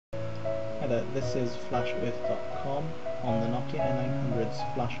Hi there, this is flashearth.com on the Nokia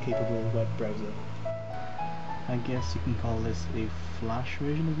N900's flash-capable web browser. I guess you can call this a flash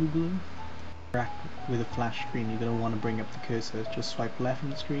version of Google Earth. With a flash screen, you're going to want to bring up the cursor. Just swipe left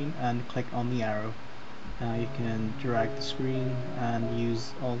on the screen and click on the arrow. Now you can drag the screen and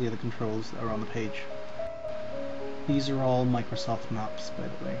use all the other controls that are on the page. These are all Microsoft maps, by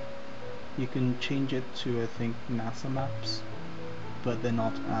the way. You can change it to, I think, NASA maps, but they're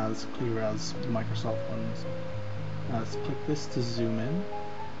not as clear as the Microsoft ones. Now let's click this to zoom in.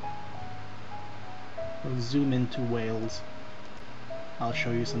 We'll zoom into Wales. I'll show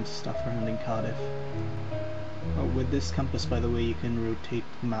you some stuff around in Cardiff. Oh, with this compass, by the way, you can rotate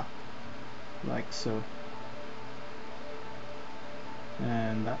the map like so.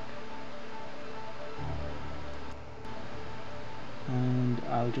 And that. And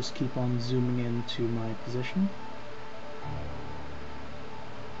I'll just keep on zooming into my position.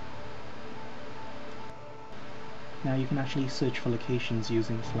 Now you can actually search for locations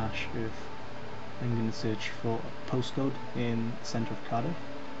using Flash Earth. I'm going to search for a postcode in the centre of Cardiff.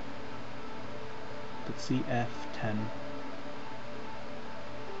 Let's see, F10.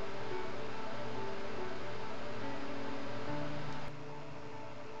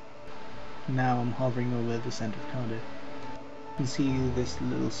 Now I'm hovering over the centre of Cardiff. You can see this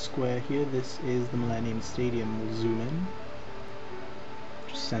little square here. This is the Millennium Stadium. We'll zoom in.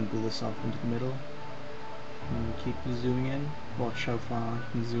 Just centre this off into the middle. And keep zooming in. Watch how far you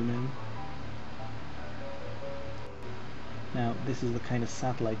can zoom in. Now this is the kind of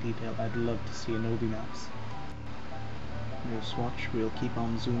satellite detail I'd love to see in Obi Maps. Just watch, we'll keep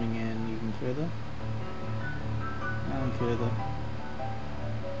on zooming in even further. And further.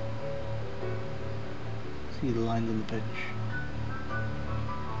 See the lines on the pitch.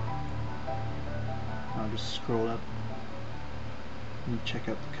 I'll just scroll up and check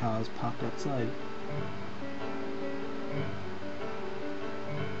out the cars parked outside.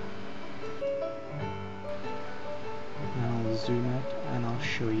 Now I'll zoom out and I'll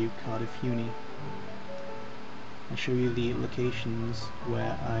show you Cardiff Uni. I'll show you the locations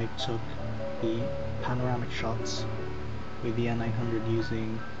where I took the panoramic shots with the N900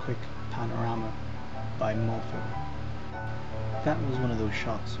 using Quick Panorama by Morpho. That was one of those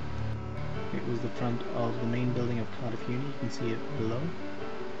shots. It was the front of the main building of Cardiff Uni. You can see it below.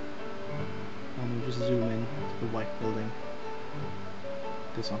 And we'll just zoom in to the white building.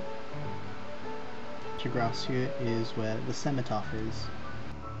 This one. Grass here is where the cenotaph is.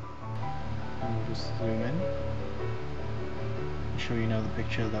 And we'll just zoom in. I'll show you now the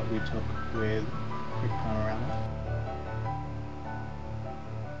picture that we took with Quick Panorama.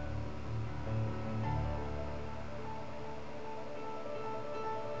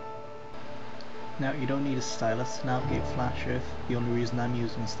 Now you don't need a stylus to navigate Flash Earth. The only reason I'm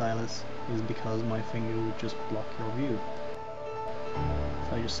using a stylus is because my finger would just block your view.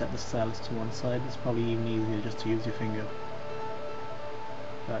 So I just set the stylus to one side. It's probably even easier just to use your finger.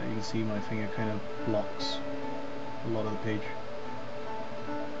 But you can see my finger kind of blocks a lot of the page.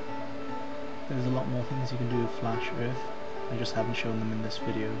 There's a lot more things you can do with Flash Earth. I just haven't shown them in this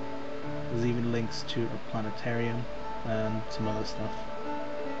video. There's even links to a planetarium and some other stuff.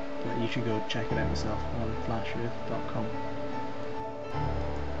 But you should go check it out yourself on flashearth.com.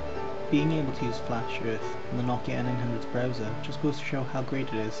 Being able to use Flash Earth in the Nokia N900's browser just goes to show how great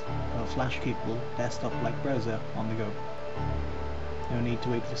it is for a flash-capable desktop-like browser on the go. No need to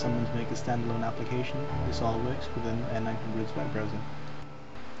wait for someone to make a standalone application. This all works within N900's web browser.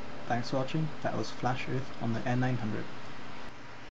 Thanks for watching. That was Flash Earth on the N900.